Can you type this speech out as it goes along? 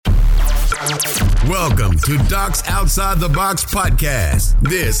Welcome to Docs Outside the Box podcast.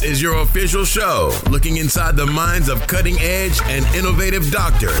 This is your official show, looking inside the minds of cutting-edge and innovative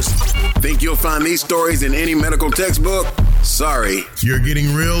doctors. Think you'll find these stories in any medical textbook? Sorry, you're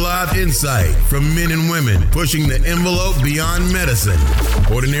getting real live insight from men and women pushing the envelope beyond medicine.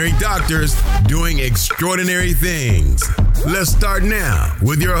 Ordinary doctors doing extraordinary things. Let's start now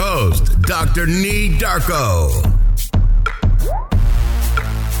with your host, Dr. Nee Darko.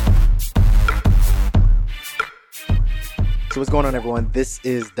 So what's going on, everyone? This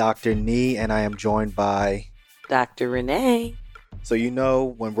is Dr. Nee, and I am joined by Dr. Renee. So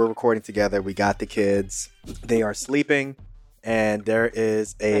when we're recording together, we got the kids. They are sleeping, and there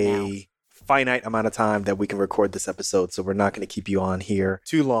is a finite amount of time that we can record this episode, so we're not going to keep you on here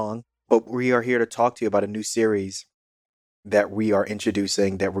too long. But we are here to talk to you about a new series that we are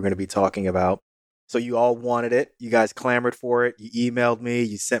introducing that we're going to be talking about. So you all wanted it. You guys clamored for it. You emailed me.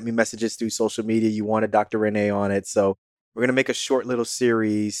 You sent me messages through social media. You wanted Dr. Renee on it. So we're going to make a short little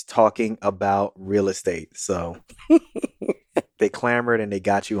series talking about real estate. So they clamored and they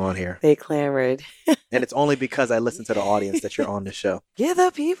got you on here. They clamored. And it's only because I listened to the audience that you're on the show. Give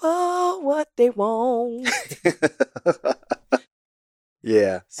the people what they want.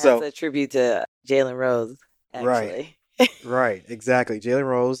 Yeah. So that's a tribute to Jalen Rose, actually. Right. Exactly. Jalen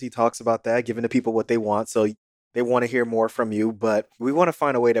Rose, he talks about that, giving the people what they want. So they want to hear more from you, but we want to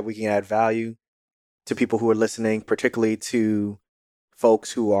find a way that we can add value to people who are listening, particularly to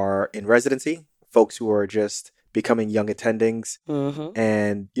folks who are in residency, folks who are just becoming young attendings. Mm-hmm.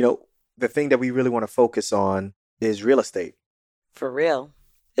 And, the thing that we really want to focus on is real estate. For real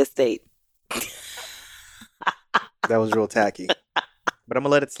estate. That was real tacky. But I'm going to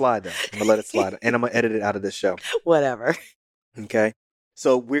let it slide, though. I'm going to let it slide. And I'm going to edit it out of this show. Whatever. Okay.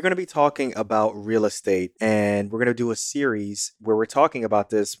 So we're going to be talking about real estate, and we're going to do a series where we're talking about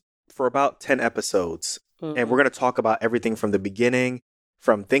this for about 10 episodes. Mm-hmm. And we're going to talk about everything from the beginning,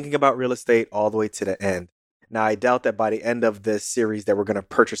 from thinking about real estate all the way to the end. Now, I doubt that by the end of this series that we're going to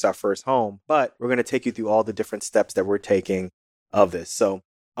purchase our first home, but we're going to take you through all the different steps that we're taking of this. So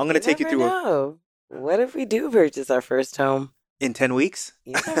I'm going to take you through. Know. What if we do purchase our first home? In 10 weeks?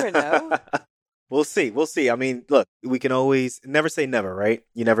 You never know. We'll see. I mean, look, we can always never say never, right?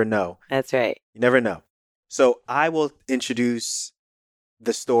 You never know. That's right. You never know. So I will introduce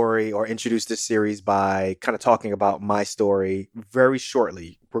the story or introduce this series by kind of talking about my story very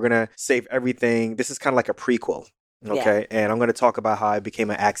shortly. We're going to save everything. This is kind of like a prequel. Okay. Yeah. And I'm going to talk about how I became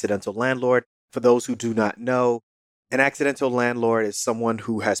an accidental landlord. For those who do not know, an accidental landlord is someone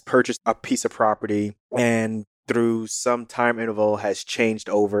who has purchased a piece of property and through some time interval has changed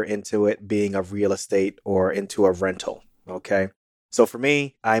over into it being a real estate or into a rental. Okay. So for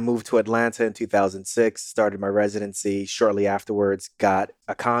me, I moved to Atlanta in 2006, started my residency. Shortly afterwards, got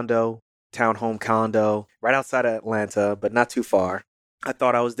a townhome condo right outside of Atlanta, but not too far. I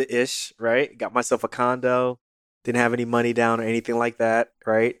thought I was the ish, right? Got myself a condo, didn't have any money down or anything like that,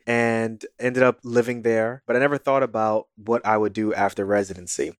 right? And ended up living there, but I never thought about what I would do after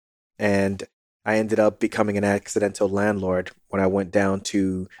residency. And I ended up becoming an accidental landlord when I went down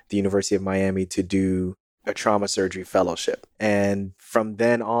to the University of Miami to do a trauma surgery fellowship. And from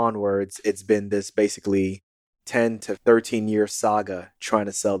then onwards, it's been this basically 10 to 13 year saga trying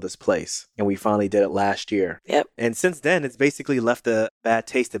to sell this place. And we finally did it last year. Yep. And since then, it's basically left a bad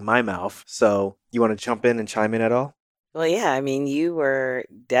taste in my mouth. So you want to jump in and chime in at all? Well, yeah. I mean, you were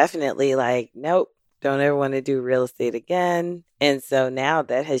definitely like, nope, don't ever want to do real estate again. And so now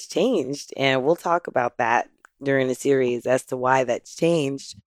that has changed. And we'll talk about that during the series as to why that's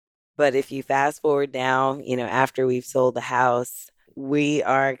changed. But if you fast forward now, after we've sold the house, we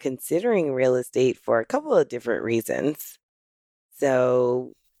are considering real estate for a couple of different reasons.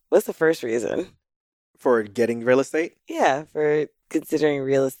 So what's the first reason? For getting real estate? Yeah, for considering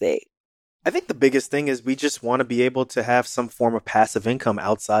real estate. I think the biggest thing is we just want to be able to have some form of passive income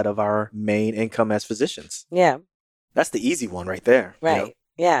outside of our main income as physicians. Yeah. That's the easy one right there. Right.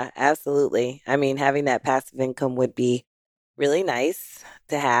 Yeah, absolutely. I mean, having that passive income would be really nice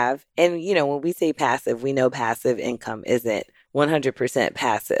to have. And, when we say passive, we know passive income isn't 100%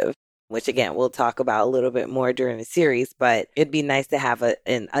 passive, which again, we'll talk about a little bit more during the series, but it'd be nice to have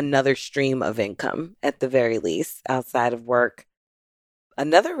another stream of income at the very least outside of work.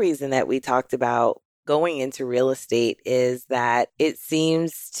 Another reason that we talked about going into real estate is that it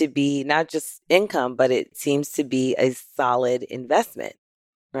seems to be not just income, but it seems to be a solid investment.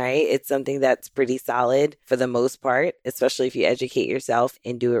 Right? It's something that's pretty solid for the most part, especially if you educate yourself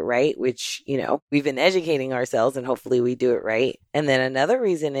and do it right, which, we've been educating ourselves and hopefully we do it right. And then another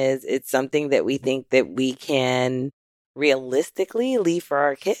reason is it's something that we think that we can realistically leave for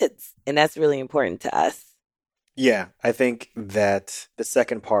our kids. And that's really important to us. Yeah, I think that the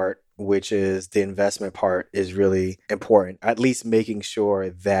second part, which is the investment part, is really important. At least making sure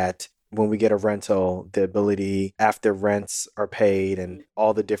that when we get a rental, the ability after rents are paid and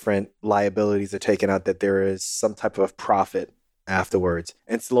all the different liabilities are taken out, that there is some type of profit afterwards.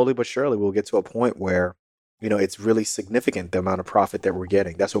 And slowly but surely, we'll get to a point where, you know, it's really significant, the amount of profit that we're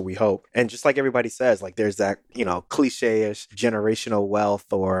getting. That's what we hope. And just like everybody says, like there's that, you know, cliche-ish generational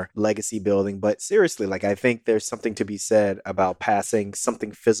wealth or legacy building. But seriously, like I think there's something to be said about passing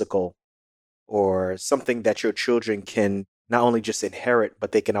something physical or something that your children can not only just inherit,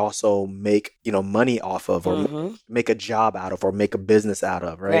 but they can also make, you know, money off of or make a job out of or make a business out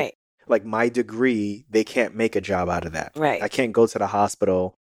of, right? Like my degree, they can't make a job out of that. Right. I can't go to the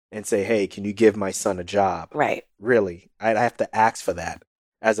hospital and say, hey, can you give my son a job? Right. Really? I'd have to ask for that.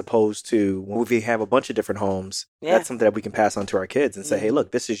 As opposed to when we have a bunch of different homes, that's something that we can pass on to our kids and say, hey,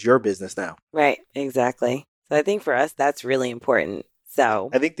 look, this is your business now. Right. Exactly. So I think for us, that's really important. So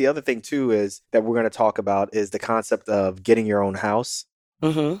I think the other thing too is that we're going to talk about is the concept of getting your own house.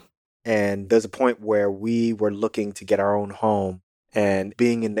 And there's a point where we were looking to get our own home, and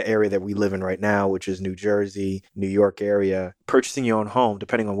being in the area that we live in right now, which is New Jersey, New York area, purchasing your own home,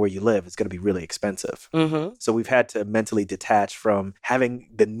 depending on where you live, is going to be really expensive. So we've had to mentally detach from having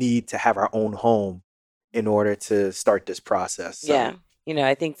the need to have our own home in order to start this process. So, yeah. You know,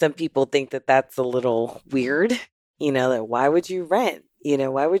 I think some people think that that's a little weird. You know, that why would you rent? You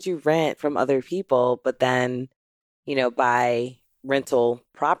know, why would you rent from other people, but then, you know, buy rental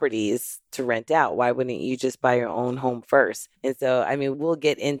properties to rent out? Why wouldn't you just buy your own home first? And so, I mean, we'll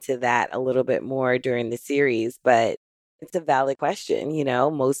get into that a little bit more during the series, but it's a valid question. You know,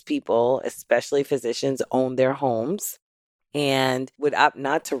 most people, especially physicians, own their homes and would opt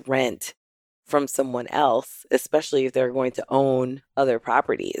not to rent from someone else, especially if they're going to own other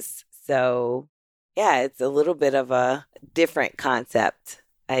properties. So yeah, it's a little bit of a different concept,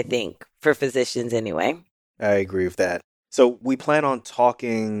 I think, for physicians anyway. I agree with that. So we plan on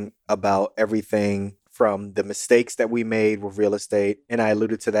talking about everything from the mistakes that we made with real estate, and I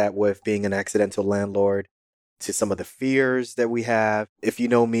alluded to that with being an accidental landlord, to some of the fears that we have. If you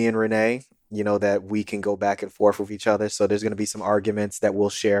know me and Renee, you know that we can go back and forth with each other. So there's going to be some arguments that we'll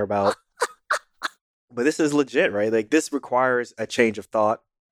share about. But this is legit, right? Like this requires a change of thought.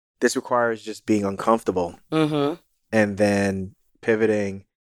 This requires just being uncomfortable and then pivoting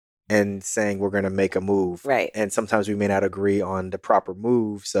and saying we're going to make a move. Right. And sometimes we may not agree on the proper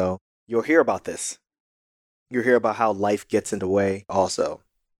move. So you'll hear about this. You'll hear about how life gets in the way also.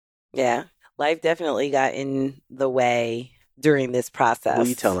 Yeah. Life definitely got in the way during this process. What are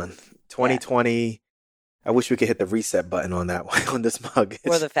you telling? 2020, I wish we could hit the reset button on that one, on this mug.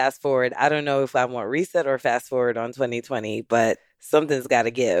 Or the fast forward. I don't know if I want reset or fast forward on 2020, but something's got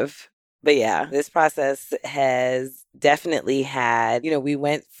to give. But yeah, this process has definitely had, you know, we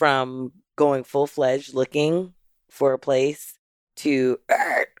went from going full-fledged looking for a place to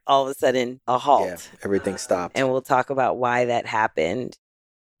all of a sudden a halt. Yeah, everything stopped. And we'll talk about why that happened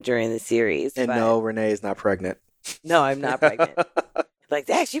during the series. And no, Renee is not pregnant. No, I'm not pregnant. Like,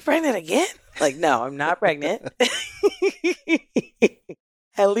 Dad, she pregnant again? Like, no, I'm not pregnant.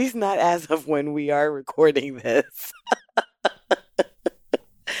 At least not as of when we are recording this.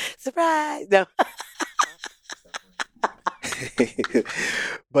 Surprise! No.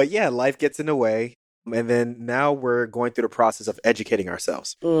 But yeah, life gets in the way. And then now we're going through the process of educating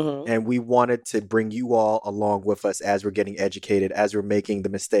ourselves. And we wanted to bring you all along with us as we're getting educated, as we're making the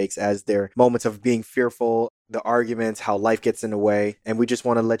mistakes, as there are moments of being fearful, the arguments, how life gets in the way. And we just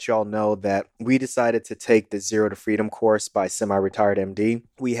want to let y'all know that we decided to take the Zero to Freedom course by Semi-Retired MD.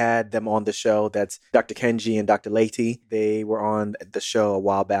 We had them on the show. That's Dr. Kenji and Dr. Leite. They were on the show a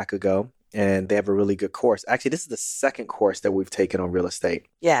while back ago, and they have a really good course. Actually, this is the second course that we've taken on real estate.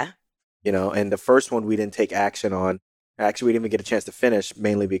 Yeah. You know, and the first one we didn't take action on. Actually, we didn't even get a chance to finish,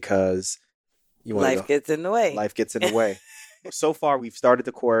 mainly because life gets in the way. Life gets in the way. So far, we've started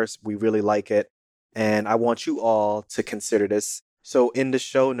the course. We really like it. And I want you all to consider this. So in the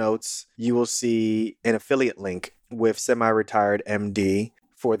show notes, you will see an affiliate link with Semi-Retired MD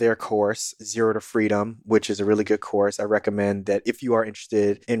for their course, Zero to Freedom, which is a really good course. I recommend that if you are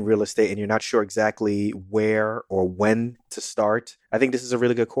interested in real estate and you're not sure exactly where or when to start, I think this is a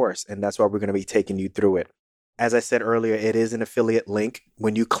really good course, and that's why we're going to be taking you through it. As I said earlier, it is an affiliate link.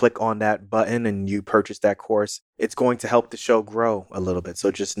 When you click on that button and you purchase that course, it's going to help the show grow a little bit.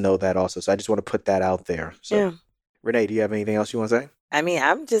 So just know that also. So I just want to put that out there. So, yeah. Renee, do you have anything else you want to say? I mean,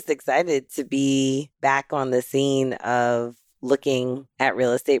 I'm just excited to be back on the scene of looking at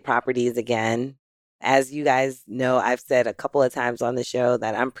real estate properties again. As you guys know, I've said a couple of times on the show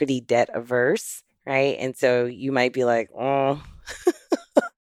that I'm pretty debt averse, right? And so you might be like, oh,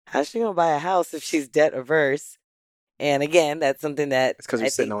 how's she going to buy a house if she's debt averse? And again, that's something that... It's because we're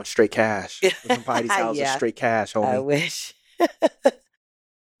sitting on straight cash. We can buy these houses straight cash, homie. I wish.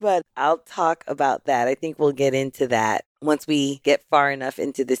 But I'll talk about that. I think we'll get into that once we get far enough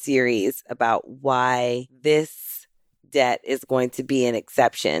into the series about why this debt is going to be an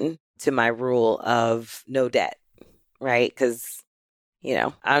exception to my rule of no debt, right? Because, you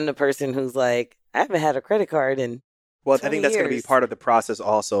know, I'm the person who's like, I haven't had a credit card in 20 I think that's years. going to be part of the process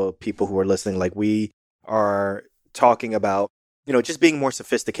also, people who are listening. Like, we are talking about, you know, just being more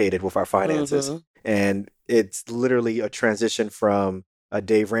sophisticated with our finances. Mm-hmm. And it's literally a transition from a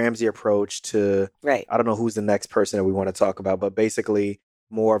Dave Ramsey approach to, right. I don't know who's the next person that we want to talk about, but basically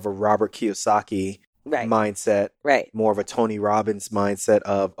more of a Robert Kiyosaki mindset, more of a Tony Robbins mindset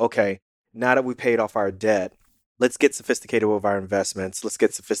of, okay, now that we paid off our debt, let's get sophisticated with our investments. Let's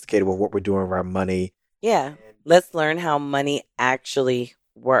get sophisticated with what we're doing with our money. Yeah. Let's learn how money actually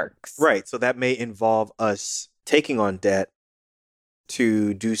works. Right. So that may involve us taking on debt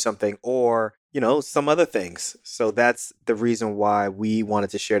to do something, or, you know, some other things. So that's the reason why we wanted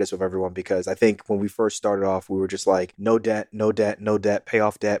to share this with everyone, because I think when we first started off, we were just like, no debt, no debt, no debt, pay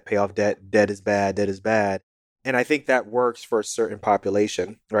off debt, debt is bad, debt is bad. And I think that works for a certain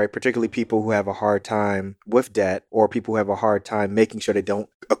population, right? Particularly people who have a hard time with debt, or people who have a hard time making sure they don't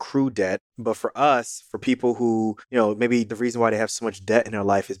accrue debt. But for us, for people who, you know, maybe the reason why they have so much debt in their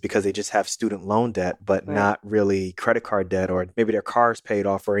life is because they just have student loan debt, but not really credit card debt, or maybe their car's paid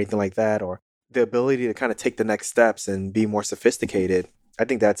off or anything like that, or the ability to kind of take the next steps and be more sophisticated. I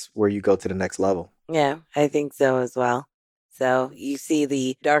think that's where you go to the next level. Yeah, I think so as well. So you see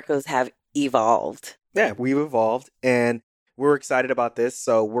the Darkos have evolved. Yeah, we've evolved, and we're excited about this.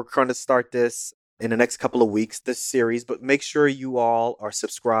 So we're going to start this in the next couple of weeks, this series. But make sure you all are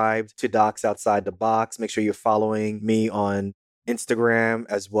subscribed to Docs Outside the Box. Make sure you're following me on Instagram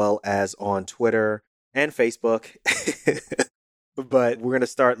as well as on Twitter and Facebook. But we're going to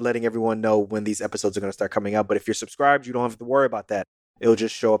start letting everyone know when these episodes are going to start coming out. But if you're subscribed, you don't have to worry about that. It'll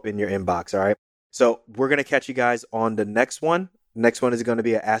just show up in your inbox, all right? So we're going to catch you guys on the next one. Next one is going to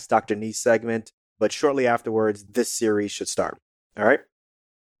be an Ask Dr. Nee segment. But shortly afterwards, this series should start. All right?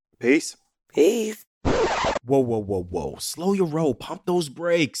 Peace. Peace. Whoa. Slow your roll. Pump those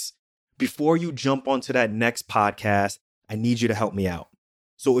brakes. Before you jump onto that next podcast, I need you to help me out.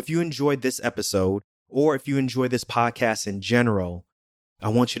 So if you enjoyed this episode, or if you enjoy this podcast in general, I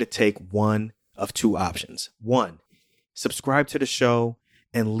want you to take one of two options. One, subscribe to the show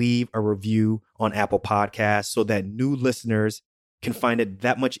and leave a review on Apple Podcasts so that new listeners can find it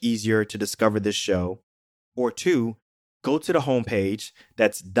that much easier to discover this show. Or two, go to the homepage.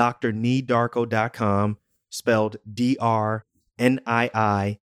 That's drneedarko.com, spelled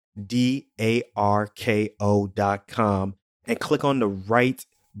DRNIIDARKO.com, and click on the right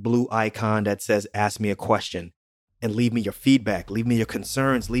blue icon that says Ask Me a Question, and leave me your feedback, leave me your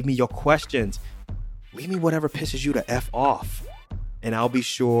concerns, leave me your questions, leave me whatever pisses you to F off, and I'll be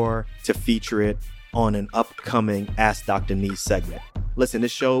sure to feature it on an upcoming Ask Dr. Nee segment. Listen,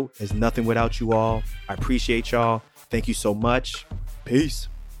 this show is nothing without you all. I appreciate y'all. Thank you so much. Peace.